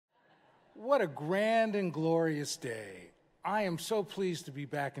What a grand and glorious day. I am so pleased to be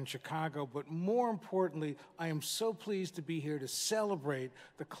back in Chicago, but more importantly, I am so pleased to be here to celebrate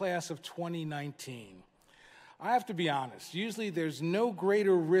the class of 2019. I have to be honest, usually there's no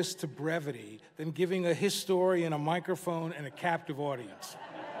greater risk to brevity than giving a historian a microphone and a captive audience.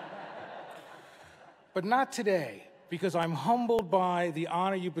 But not today, because I'm humbled by the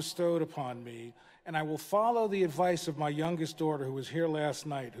honor you bestowed upon me, and I will follow the advice of my youngest daughter, who was here last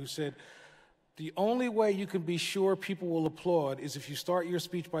night, who said, the only way you can be sure people will applaud is if you start your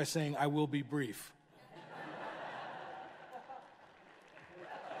speech by saying, I will be brief.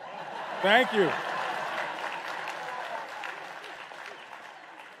 Thank you.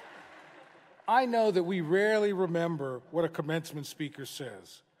 I know that we rarely remember what a commencement speaker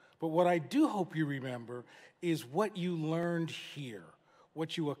says, but what I do hope you remember is what you learned here,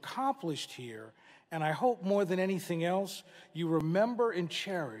 what you accomplished here, and I hope more than anything else, you remember and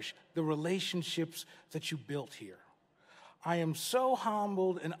cherish the relationships that you built here. I am so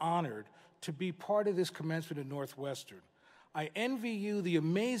humbled and honored to be part of this commencement at Northwestern. I envy you the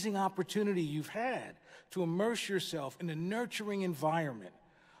amazing opportunity you've had to immerse yourself in a nurturing environment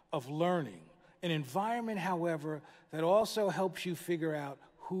of learning, an environment, however, that also helps you figure out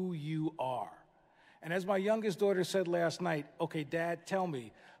who you are. And as my youngest daughter said last night, okay, Dad, tell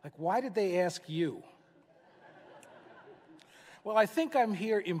me, why did they ask you? Well, I think I'm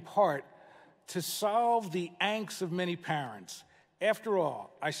here in part to solve the angst of many parents. After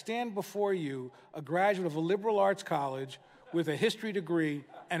all, I stand before you, a graduate of a liberal arts college with a history degree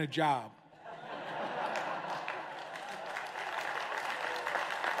and a job.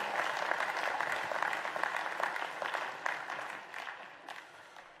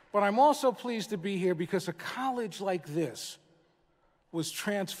 But I'm also pleased to be here because a college like this was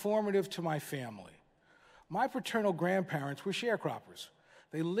transformative to my family. My paternal grandparents were sharecroppers.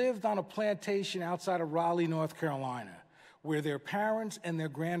 They lived on a plantation outside of Raleigh, North Carolina, where their parents and their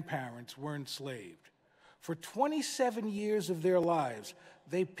grandparents were enslaved. For 27 years of their lives,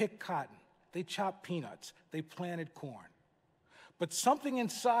 they picked cotton, they chopped peanuts, they planted corn. But something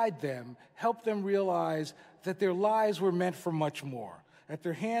inside them helped them realize that their lives were meant for much more, that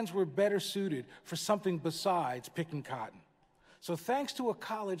their hands were better suited for something besides picking cotton. So thanks to a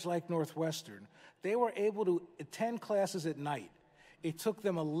college like Northwestern, they were able to attend classes at night. It took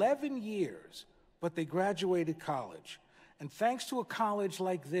them 11 years, but they graduated college. And thanks to a college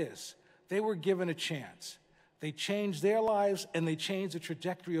like this, they were given a chance. They changed their lives, and they changed the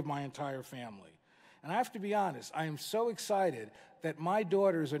trajectory of my entire family. And I have to be honest, I am so excited that my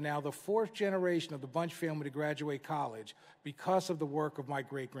daughters are now the fourth generation of the Bunch family to graduate college because of the work of my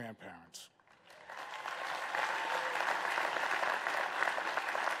great-grandparents.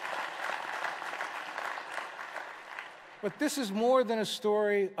 But this is more than a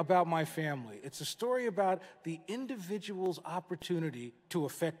story about my family. It's a story about the individual's opportunity to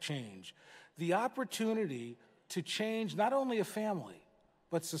affect change, the opportunity to change not only a family,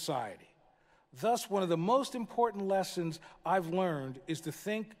 but society. Thus, one of the most important lessons I've learned is to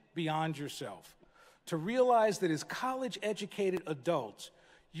think beyond yourself, to realize that as college-educated adults,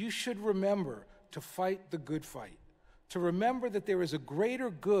 you should remember to fight the good fight, to remember that there is a greater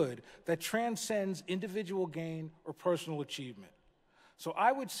good that transcends individual gain or personal achievement. So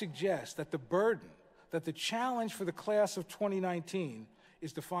I would suggest that the burden, that the challenge for the class of 2019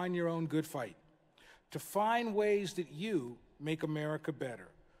 is to find your own good fight, to find ways that you make America better,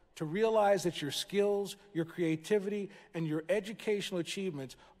 to realize that your skills, your creativity, and your educational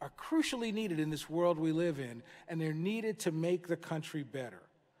achievements are crucially needed in this world we live in, and they're needed to make the country better.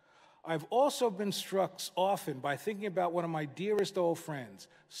 I've also been struck often by thinking about one of my dearest old friends,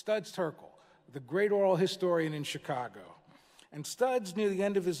 Studs Terkel, the great oral historian in Chicago. And Studs, near the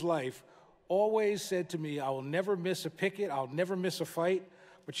end of his life, always said to me, I will never miss a picket, I'll never miss a fight,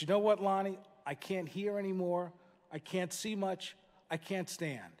 but you know what, Lonnie? I can't hear anymore, I can't see much, I can't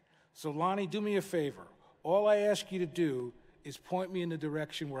stand. So Lonnie, do me a favor. All I ask you to do is point me in the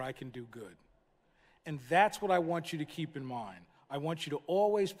direction where I can do good. And that's what I want you to keep in mind. I want you to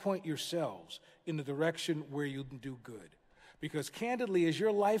always point yourselves in the direction where you can do good. Because candidly, as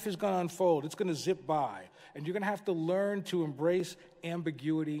your life is going to unfold, it's going to zip by, and you're going to have to learn to embrace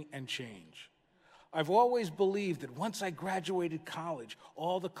ambiguity and change. I've always believed that once I graduated college,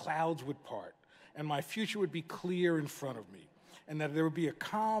 all the clouds would part, and my future would be clear in front of me, and that there would be a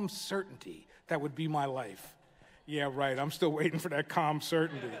calm certainty that would be my life. Yeah, right, I'm still waiting for that calm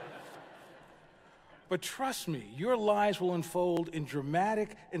certainty. But trust me, your lives will unfold in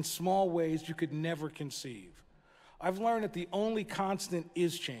dramatic and small ways you could never conceive. I've learned that the only constant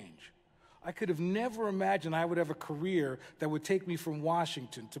is change. I could have never imagined I would have a career that would take me from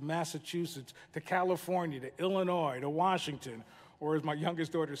Washington to Massachusetts to California to Illinois to Washington, or as my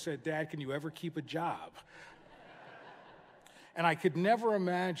youngest daughter said, Dad, can you ever keep a job? And I could never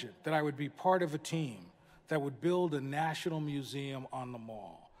imagine that I would be part of a team that would build a national museum on the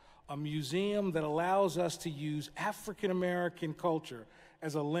Mall, a museum that allows us to use African American culture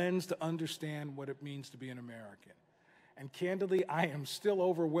as a lens to understand what it means to be an American. And candidly, I am still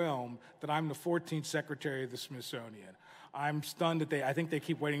overwhelmed that I'm the 14th Secretary of the Smithsonian. I'm stunned that I think they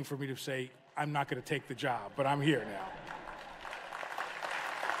keep waiting for me to say, I'm not going to take the job, but I'm here now.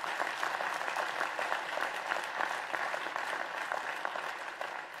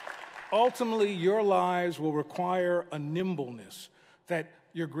 Ultimately, your lives will require a nimbleness that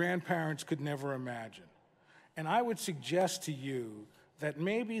your grandparents could never imagine. And I would suggest to you that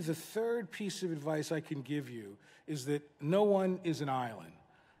maybe the third piece of advice I can give you is that no one is an island.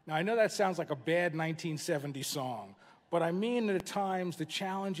 Now, I know that sounds like a bad 1970s song, but I mean that at times the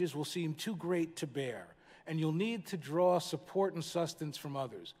challenges will seem too great to bear, and you'll need to draw support and sustenance from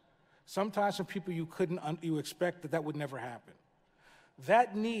others. Sometimes from people you expect that would never happen.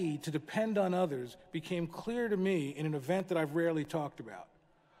 That need to depend on others became clear to me in an event that I've rarely talked about.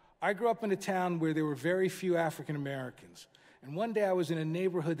 I grew up in a town where there were very few African Americans, and one day I was in a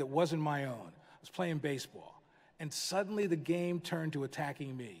neighborhood that wasn't my own. I was playing baseball, and suddenly the game turned to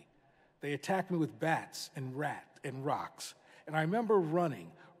attacking me. They attacked me with bats and rocks, and I remember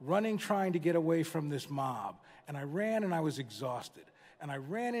running trying to get away from this mob, and I ran and I was exhausted, and I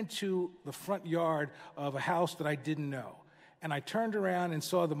ran into the front yard of a house that I didn't know. And I turned around and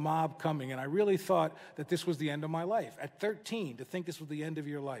saw the mob coming, and I really thought that this was the end of my life. At 13, to think this was the end of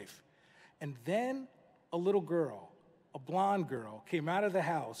your life. And then a little girl, a blonde girl, came out of the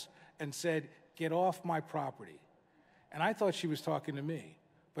house and said, "Get off my property." And I thought she was talking to me,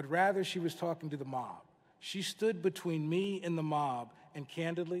 but rather she was talking to the mob. She stood between me and the mob, and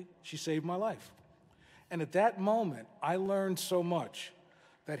candidly, she saved my life. And at that moment, I learned so much,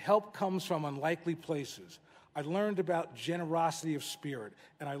 that help comes from unlikely places. I learned about generosity of spirit,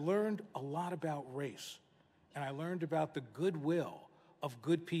 and I learned a lot about race, and I learned about the goodwill of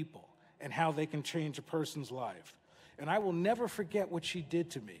good people and how they can change a person's life. And I will never forget what she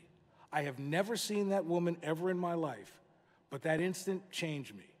did to me. I have never seen that woman ever in my life, but that instant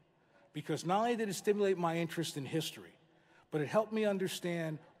changed me, because not only did it stimulate my interest in history, but it helped me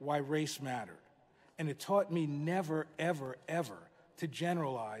understand why race mattered. And it taught me never, ever, ever to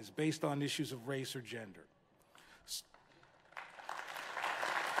generalize based on issues of race or gender.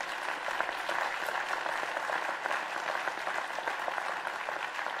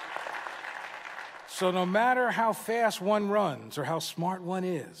 So no matter how fast one runs or how smart one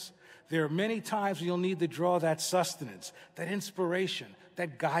is, there are many times when you'll need to draw that sustenance, that inspiration,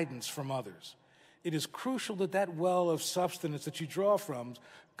 that guidance from others. It is crucial that that well of substance that you draw from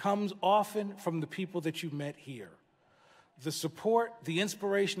comes often from the people that you met here. The support, the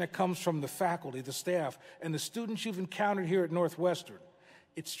inspiration that comes from the faculty, the staff, and the students you've encountered here at Northwestern.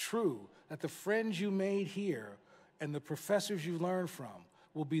 It's true that the friends you made here and the professors you learned from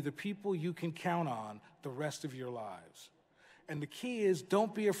will be the people you can count on the rest of your lives. And the key is,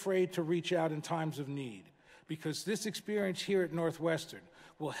 don't be afraid to reach out in times of need, because this experience here at Northwestern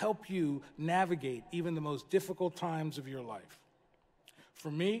will help you navigate even the most difficult times of your life. For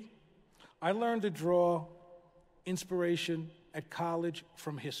me, I learned to draw inspiration at college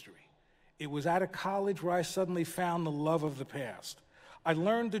from history. It was at a college where I suddenly found the love of the past. I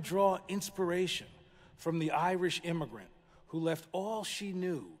learned to draw inspiration from the Irish immigrant who left all she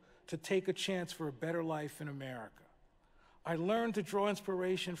knew to take a chance for a better life in America. I learned to draw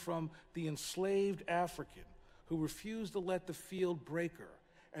inspiration from the enslaved African who refused to let the field break her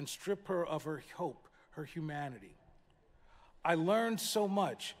and strip her of her hope, her humanity. I learned so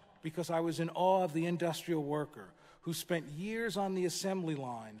much because I was in awe of the industrial worker who spent years on the assembly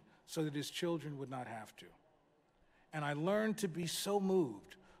line so that his children would not have to. And I learned to be so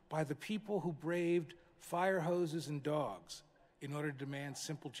moved by the people who braved fire hoses and dogs in order to demand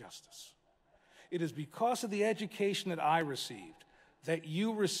simple justice. It is because of the education that I received, that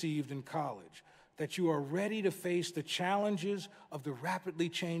you received in college, that you are ready to face the challenges of the rapidly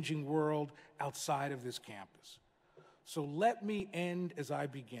changing world outside of this campus. So let me end as I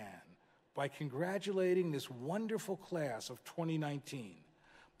began, by congratulating this wonderful class of 2019.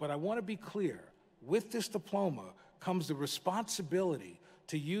 But I want to be clear, with this diploma comes the responsibility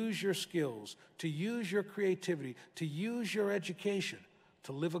to use your skills, to use your creativity, to use your education,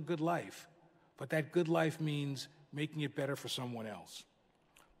 to live a good life. But that good life means making it better for someone else.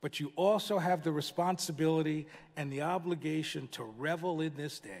 But you also have the responsibility and the obligation to revel in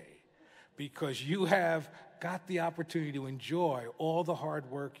this day, because you have got the opportunity to enjoy all the hard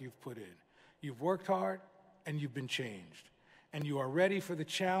work you've put in. You've worked hard and you've been changed. And you are ready for the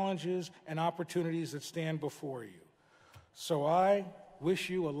challenges and opportunities that stand before you. So I wish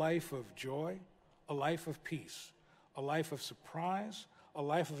you a life of joy, a life of peace, a life of surprise, a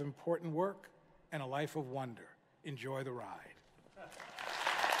life of important work, and a life of wonder. Enjoy the ride.